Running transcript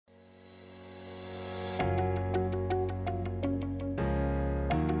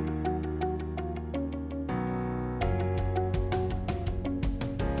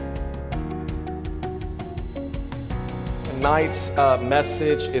Tonight's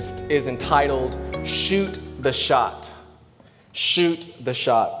message is entitled, Shoot the Shot. Shoot the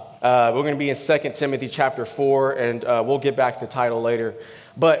Shot. We're going to be in 2 Timothy chapter 4, and we'll get back to the title later.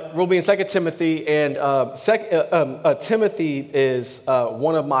 But we'll be in 2 Timothy, and Timothy is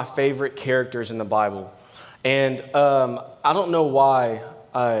one of my favorite characters in the Bible. And I don't know why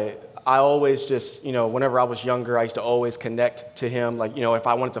I always just, whenever I was younger, I used to always connect to him. Like, if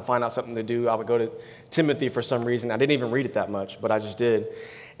I wanted to find out something to do, I would go to Timothy for some reason. I didn't even read it that much, but I just did.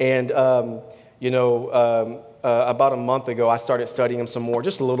 And, about a month ago, I started studying him some more,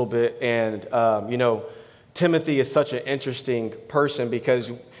 just a little bit. And, Timothy is such an interesting person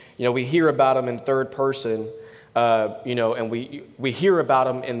because, we hear about him in third person, and we hear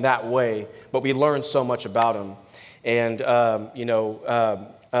about him in that way, but we learn so much about him. And,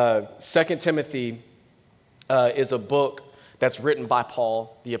 2 Timothy is a book that's written by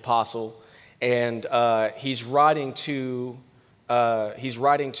Paul, the apostle. And he's writing to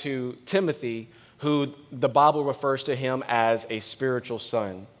Timothy, who the Bible refers to him as a spiritual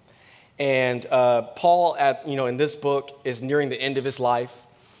son. And Paul, in this book, is nearing the end of his life.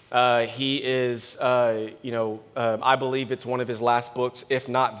 He is, I believe it's one of his last books, if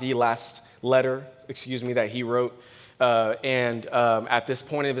not the last letter, that he wrote. And at this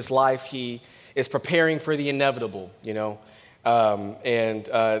point of his life, he is preparing for the inevitable,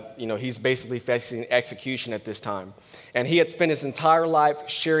 he's basically facing execution at this time. And he had spent his entire life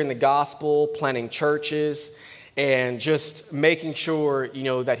sharing the gospel, planting churches, and just making sure,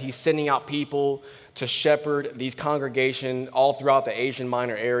 that he's sending out people to shepherd these congregations all throughout the Asian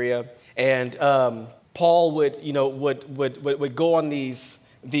Minor area. And Paul would go on these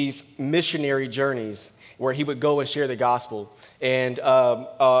missionary journeys where he would go and share the gospel. And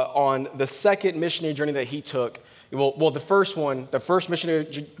on the second missionary journey that he took, the first missionary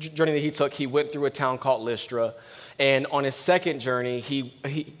journey that he took, he went through a town called Lystra. And on his second journey, he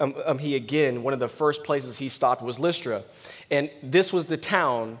again, one of the first places he stopped was Lystra. And this was the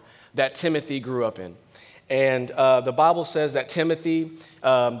town that Timothy grew up in. And the Bible says that Timothy,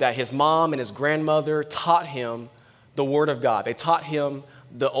 that his mom and his grandmother taught him the Word of God. They taught him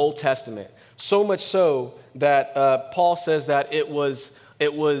the Old Testament. So much so that Paul says that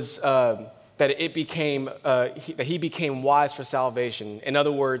that he became wise for salvation. In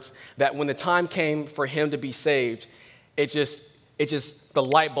other words, that when the time came for him to be saved, the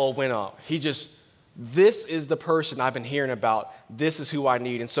light bulb went off. This is the person I've been hearing about. This is who I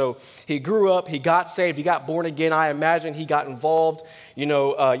need. And so he grew up, he got saved, he got born again. I imagine he got involved, in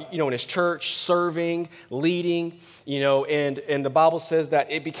his church, serving, leading, and the Bible says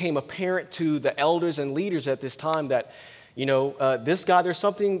that it became apparent to the elders and leaders at this time that, this guy, there's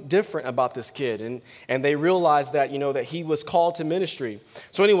something different about this kid. And they realized that, that he was called to ministry.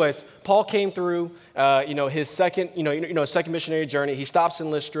 So anyways, Paul came through, his second missionary journey. He stops in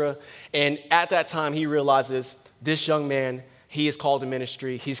Lystra. And at that time, he realizes this young man, he is called to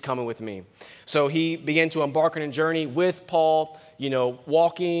ministry. He's coming with me. So he began to embark on a journey with Paul,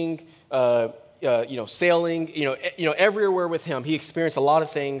 walking, sailing, everywhere with him. He experienced a lot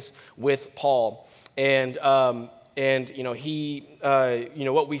of things with Paul. And what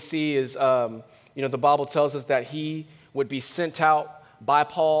we see is, the Bible tells us that he would be sent out by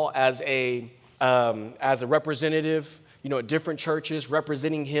Paul as a representative, at different churches,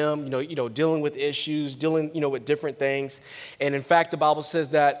 representing him, dealing with issues, dealing, with different things. And in fact, the Bible says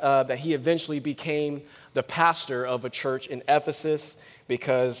that he eventually became the pastor of a church in Ephesus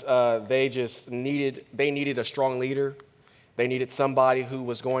because they needed a strong leader. They needed somebody who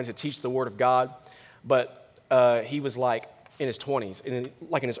was going to teach the Word of God. But he was like in his 20s, in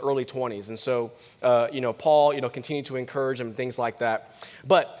his early 20s. And so, Paul, continued to encourage him and things like that.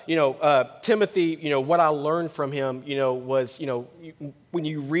 But, Timothy, what I learned from him, was, when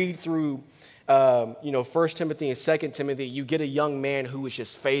you read through, 1 Timothy and 2 Timothy, you get a young man who is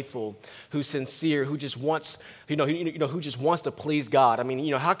just faithful, who's sincere, who just wants, who just wants to please God. I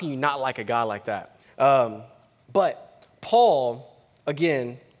mean, how can you not like a guy like that? But Paul,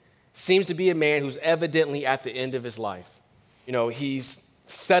 again, seems to be a man who's evidently at the end of his life. He's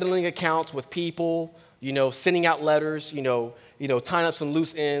settling accounts with people, sending out letters, tying up some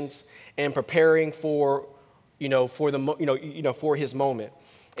loose ends and preparing for his moment.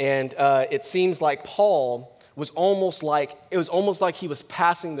 And it seems like Paul was almost like he was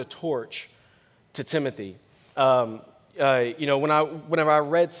passing the torch to Timothy. Whenever I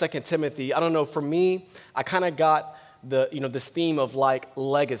read 2 Timothy, I don't know, for me, I kind of got this theme of like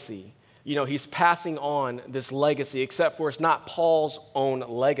legacy. he's passing on this legacy, except for it's not Paul's own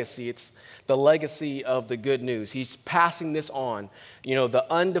legacy. It's the legacy of the good news. He's passing this on, the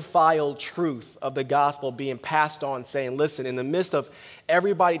undefiled truth of the gospel being passed on, saying, listen, in the midst of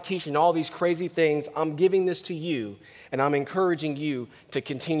everybody teaching all these crazy things, I'm giving this to you, and I'm encouraging you to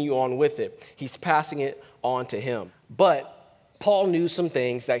continue on with it. He's passing it on to him. But Paul knew some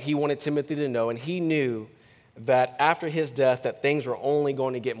things that he wanted Timothy to know, and he knew that after his death, that things were only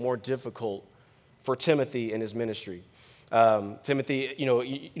going to get more difficult for Timothy in his ministry. Timothy,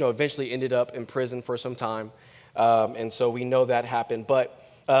 eventually ended up in prison for some time, and so we know that happened. But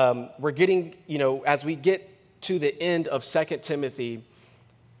we're getting, as we get to the end of 2 Timothy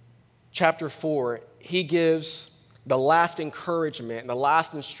chapter 4, he gives the last encouragement and the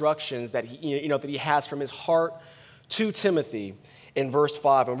last instructions that he has from his heart to Timothy in verse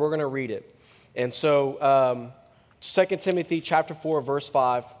 5, and we're going to read it. And so 2 Timothy chapter 4, verse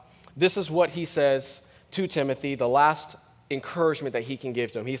 5, this is what he says to Timothy, the last encouragement that he can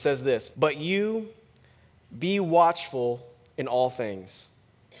give to him. He says this, "But you be watchful in all things,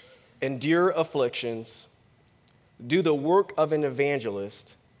 endure afflictions, do the work of an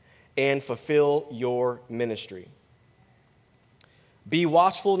evangelist, and fulfill your ministry." Be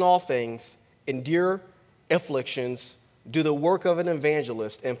watchful in all things, endure afflictions, do the work of an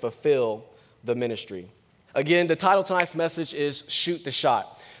evangelist, and fulfill the ministry. Again, the title of tonight's message is Shoot the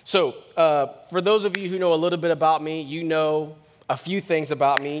Shot. So for those of you who know a little bit about me, you know a few things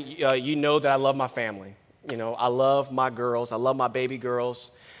about me. You know that I love my family. I love my girls. I love my baby girls.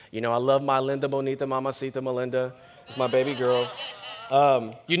 I love my Linda Bonita Mamacita Melinda. It's my baby girl.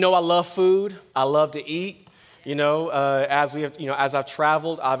 I love food. I love to eat. As I've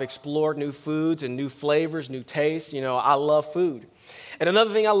traveled, I've explored new foods and new flavors, new tastes. I love food. And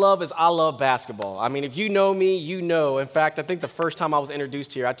another thing I love is I love basketball. I mean, if you know me, you know. In fact, I think the first time I was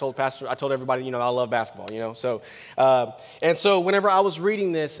introduced here, I told everybody, I love basketball, So, and so whenever I was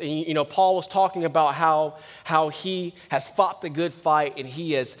reading this, and, Paul was talking about how he has fought the good fight, and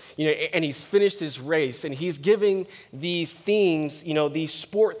he has, and he's finished his race, and he's giving these themes, these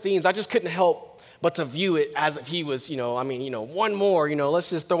sport themes. I just couldn't help but to view it as if he was, one more, let's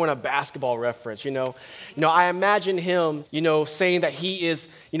just throw in a basketball reference, I imagine him, saying that he has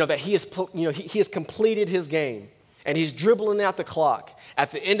completed his game, and he's dribbling out the clock at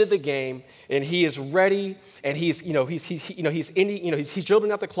the end of the game, and he is ready, and he's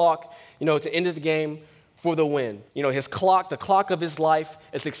dribbling out the clock, at the end of the game for the win. The clock of his life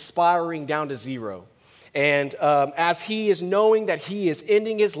is expiring down to zero. And as he is knowing that he is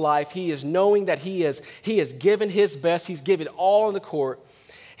ending his life, he is knowing that he has given his best, he's given all on the court,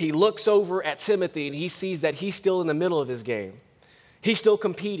 he looks over at Timothy and he sees that he's still in the middle of his game. He's still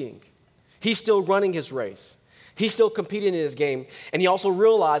competing. He's still running his race. He's still competing in his game. And he also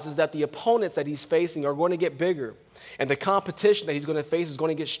realizes that the opponents that he's facing are going to get bigger. And the competition that he's going to face is going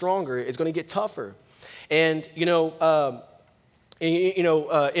to get stronger. It's going to get tougher. And, in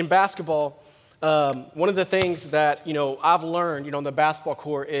basketball, one of the things that, I've learned, on the basketball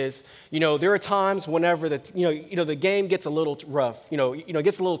court is, there are times whenever the game gets a little rough, it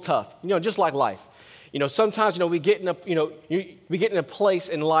gets a little tough, just like life. Sometimes, we get in a place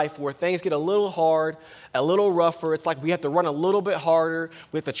in life where things get a little hard, a little rougher. It's like we have to run a little bit harder.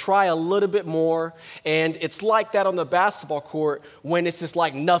 We have to try a little bit more. And it's like that on the basketball court when it's just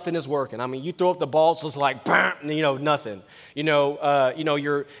like nothing is working. I mean, you throw up the ball, it's just like, bam, nothing. It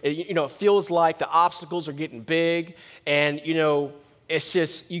feels like the obstacles are getting big, and, it's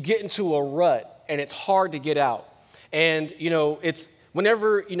just, you get into a rut, and it's hard to get out. And, it's,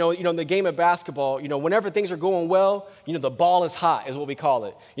 whenever, in the game of basketball, whenever things are going well, the ball is hot is what we call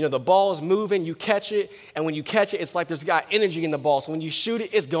it. The ball is moving, you catch it, and when you catch it, it's like there's got energy in the ball. So when you shoot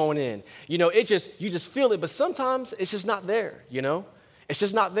it, it's going in. You just feel it, but sometimes it's just not there, It's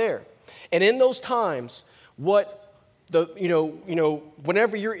just not there. And in those times, whenever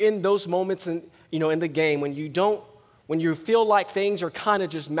you're in those moments in the game, when you feel like things are kind of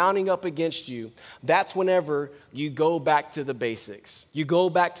just mounting up against you, that's whenever you go back to the basics. You go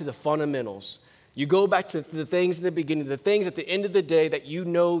back to the fundamentals. You go back to the things in the beginning, the things at the end of the day that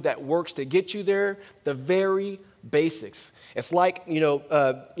that works to get you there, the very basics. It's like,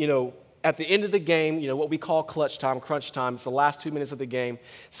 at the end of the game, what we call clutch time, crunch time, it's the last 2 minutes of the game.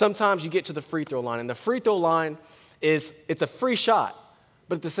 Sometimes you get to the free throw line, and the free throw line it's a free shot,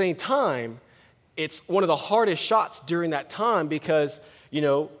 but at the same time, it's one of the hardest shots during that time because,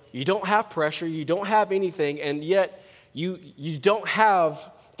 you don't have pressure, you don't have anything, and yet you don't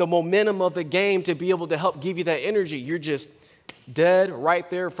have the momentum of the game to be able to help give you that energy. You're just dead right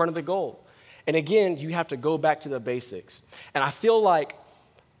there in front of the goal. And again, you have to go back to the basics. And I feel like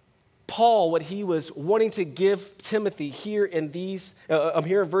Paul, what he was wanting to give Timothy here in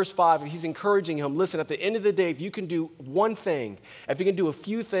here in verse 5, he's encouraging him, listen, at the end of the day, if you can do one thing, if you can do a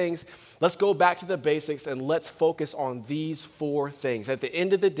few things, let's go back to the basics and let's focus on these 4 things. At the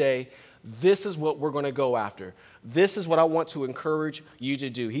end of the day, this is what we're going to go after. This is what I want to encourage you to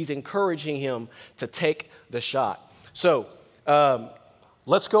do. He's encouraging him to take the shot. So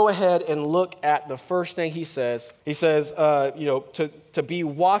let's go ahead and look at the first thing he says. He says, to be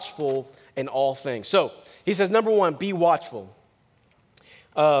watchful in all things. So he says, number 1, be watchful.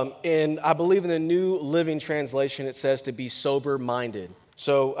 And I believe in the New Living Translation, it says to be sober-minded.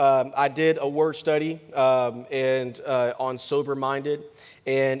 So I did a word study on sober-minded,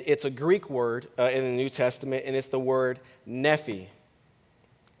 and it's a Greek word in the New Testament, and it's the word nephi. I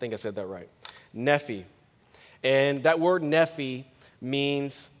think I said that right. Nephi. And that word nephi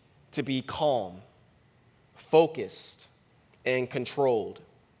means to be calm, focused, and controlled.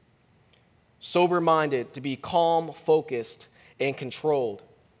 Sober-minded, to be calm, focused, and controlled.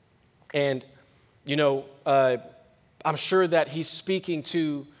 And, I'm sure that he's speaking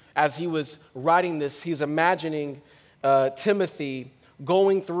to, as he was writing this, he's imagining Timothy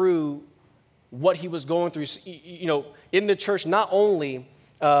going through what he was going through. In the church, not only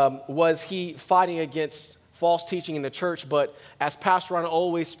was he fighting against false teaching in the church, but as Pastor Ron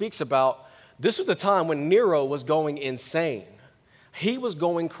always speaks about, this was the time when Nero was going insane. He was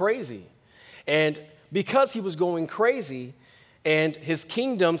going crazy. And because he was going crazy and his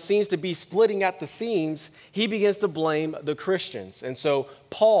kingdom seems to be splitting at the seams, he begins to blame the Christians. And so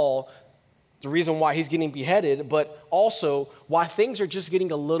Paul, the reason why he's getting beheaded, but also why things are just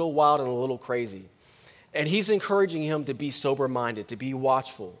getting a little wild and a little crazy. And he's encouraging him to be sober-minded, to be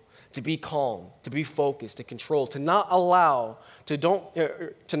watchful, to be calm, to be focused, to control, to not allow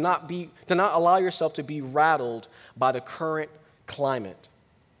yourself to be rattled by the current climate.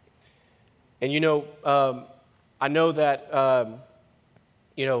 And I know that I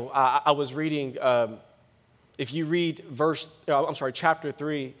was reading. If you read chapter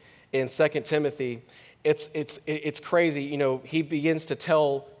 3 in 2 Timothy, it's crazy. He begins to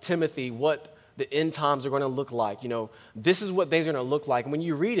tell Timothy what the end times are going to look like. This is what things are going to look like. And when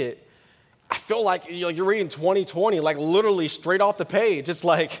you read it, I feel like you're reading 2020, like literally straight off the page. It's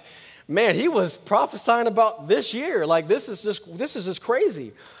like, man, he was prophesying about this year. Like this is just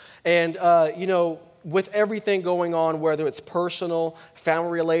crazy. And with everything going on, whether it's personal,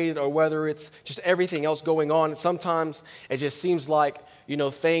 family related, or whether it's just everything else going on, sometimes it just seems like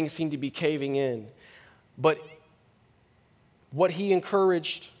things seem to be caving in. But what he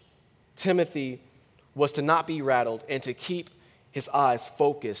encouraged Timothy was to not be rattled and to keep his eyes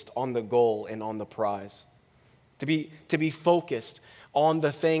focused on the goal and on the prize. To be focused on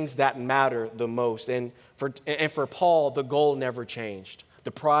the things that matter the most. And for Paul, the goal never changed. The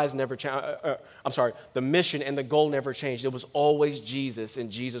prize never changed. The mission and the goal never changed. It was always Jesus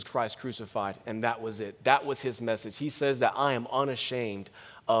and Jesus Christ crucified, and that was it. That was his message. He says that I am unashamed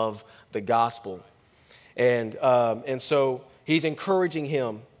of the gospel. And so he's encouraging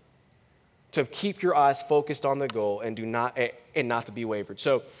him to keep your eyes focused on the goal and not to be wavered.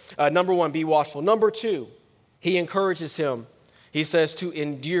 So number 1, be watchful. Number 2, he encourages him. He says to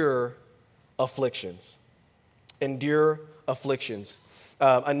endure afflictions. Endure afflictions.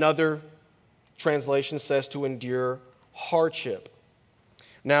 Another translation says to endure hardship.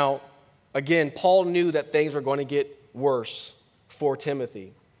 Now, again, Paul knew that things were going to get worse for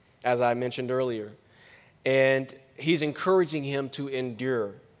Timothy, as I mentioned earlier. And he's encouraging him to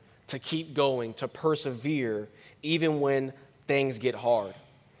endure, to keep going, to persevere, even when things get hard.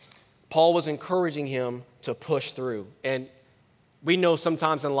 Paul was encouraging him to push through. And we know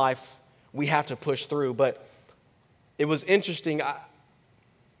sometimes in life we have to push through, but it was interesting.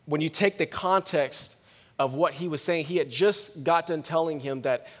 When you take the context of what he was saying, he had just got done telling him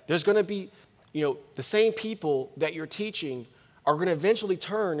that there's going to be, the same people that you're teaching are going to eventually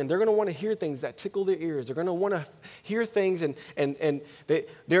turn, and they're going to want to hear things that tickle their ears. They're going to want to hear things, and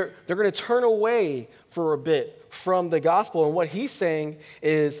they're going to turn away for a bit from the gospel. And what he's saying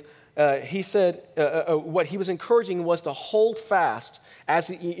is, what he was encouraging was to hold fast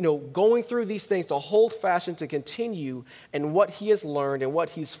as going through these things, to hold fast and to continue in what he has learned and what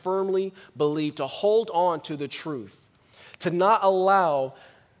he's firmly believed, to hold on to the truth, to not allow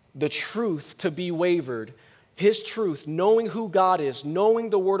the truth to be wavered. His truth, knowing who God is, knowing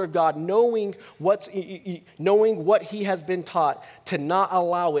the Word of God, knowing what he has been taught, to not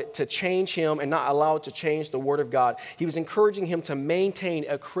allow it to change him and not allow it to change the Word of God. He was encouraging him to maintain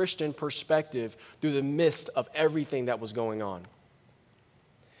a Christian perspective through the midst of everything that was going on.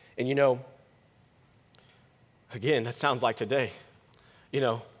 And again, that sounds like today.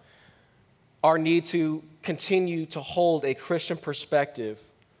 our need to continue to hold a Christian perspective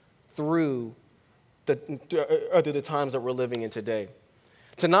through the times that we're living in today.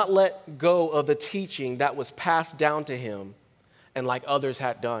 To not let go of the teaching that was passed down to him and like others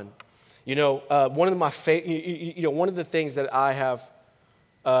had done. One of the things that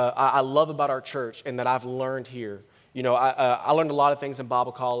I love about our church and that I've learned here, I learned a lot of things in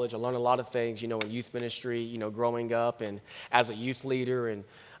Bible college. I learned a lot of things, in youth ministry, growing up and as a youth leader.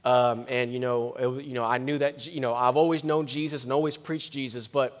 I knew that, I've always known Jesus and always preached Jesus.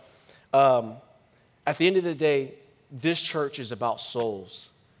 But at the end of the day, this church is about souls.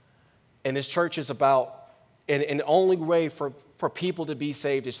 And this church is about, and the only way for people to be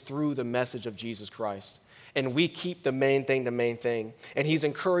saved is through the message of Jesus Christ. And we keep the main thing. And he's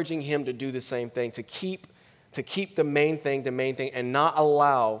encouraging him to do the same thing, to keep the main thing, and not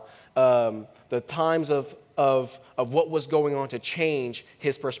allow the times of what was going on to change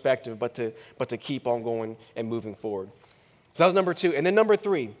his perspective, but to keep on going and moving forward. So that was number 2. And then number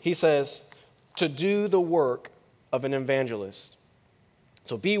 3, he says, to do the work of an evangelist.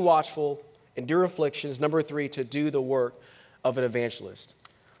 So be watchful, endure afflictions. Number 3, to do the work of an evangelist.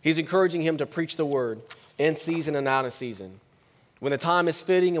 He's encouraging him to preach the word in season and out of season, when the time is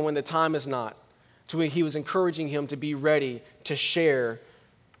fitting and when the time is not. So he was encouraging him to be ready to share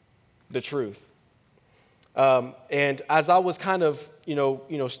the truth. And as I was kind of,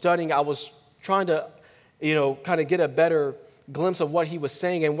 studying, I was trying to, kind of get a better glimpse of what he was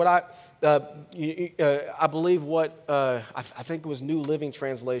saying. And what I believe what I think it was New Living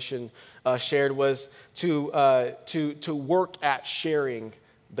Translation shared was to work at sharing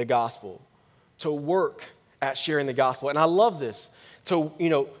the gospel, to work at sharing the gospel. And I love this.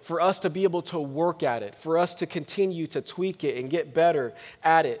 For us to be able to work at it, for us to continue to tweak it and get better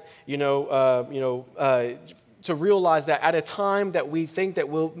at it, to realize that at a time that we think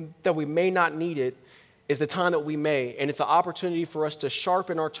that we may not need it is the time that we may, and it's an opportunity for us to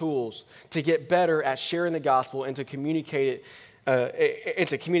sharpen our tools to get better at sharing the gospel and to communicate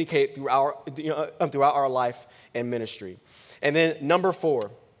it throughout our life and ministry. And then number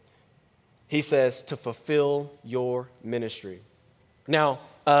 4, he says to fulfill your ministry. Now,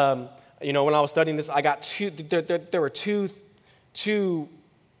 when I was studying this, I got there were two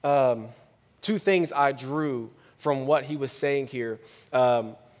things I drew from what he was saying here.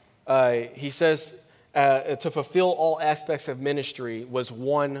 He says to fulfill all aspects of ministry was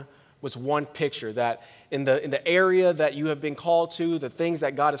one picture, that in the area that you have been called to, the things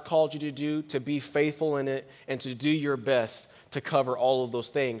that God has called you to do, to be faithful in it and to do your best to cover all of those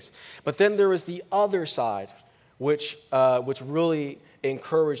things. But then there was the other side, which really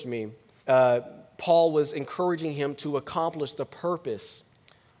encouraged me. Paul was encouraging him to accomplish the purpose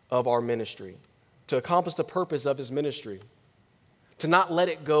of our ministry, to accomplish the purpose of his ministry, to not let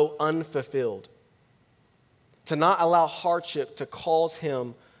it go unfulfilled, to not allow hardship to cause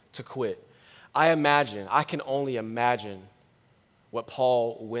him to quit. I can only imagine what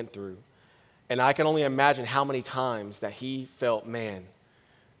Paul went through. And I can only imagine how many times that he felt, man,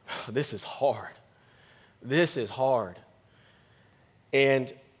 this is hard. This is hard.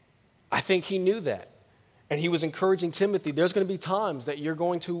 And I think he knew that. And he was encouraging Timothy, there's going to be times that you're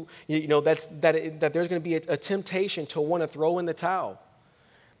going to, that there's going to be a temptation to want to throw in the towel.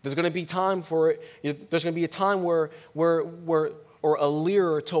 There's going to be time for it. There's going to be a time or a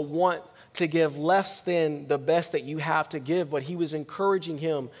lure to want to give less than the best that you have to give. But he was encouraging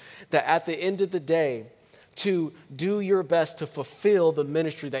him that at the end of the day, to do your best to fulfill the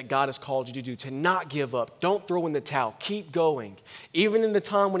ministry that God has called you to do, to not give up. Don't throw in the towel. Keep going. Even in the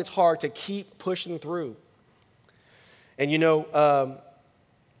time when it's hard, to keep pushing through. And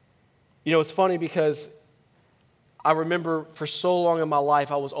it's funny because I remember for so long in my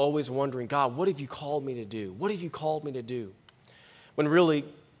life, I was always wondering, God, what have you called me to do? What have you called me to do? When really,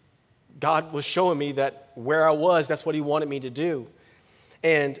 God was showing me that where I was, that's what he wanted me to do.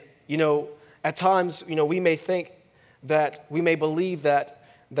 And, at times, we may think that, we may believe that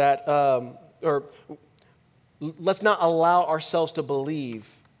or let's not allow ourselves to believe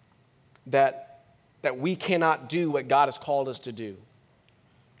that we cannot do what God has called us to do.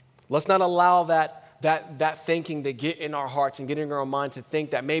 Let's not allow that thinking to get in our hearts and get in our mind to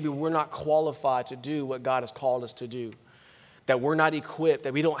think that maybe we're not qualified to do what God has called us to do, that we're not equipped,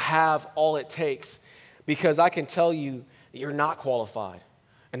 that we don't have all it takes. Because I can tell you that you're not qualified,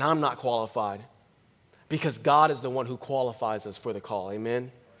 and I'm not qualified, because God is the one who qualifies us for the call.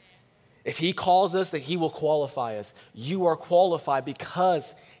 Amen? If he calls us, that he will qualify us. You are qualified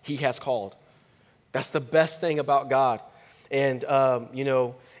because he has called. That's the best thing about God. And,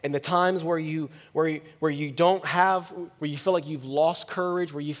 And the times where you don't have, where you feel like you've lost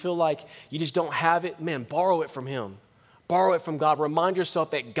courage, where you feel like you just don't have it, man, borrow it from him. Borrow it from God. Remind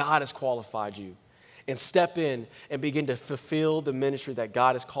yourself that God has qualified you. And step in and begin to fulfill the ministry that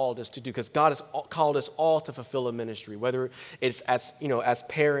God has called us to do. Because God has called us all to fulfill a ministry, whether it's as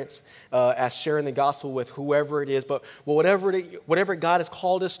parents, as sharing the gospel with whoever it is. But whatever God has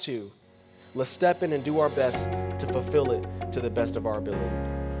called us to, let's step in and do our best to fulfill it to the best of our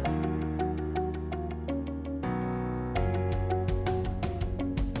ability.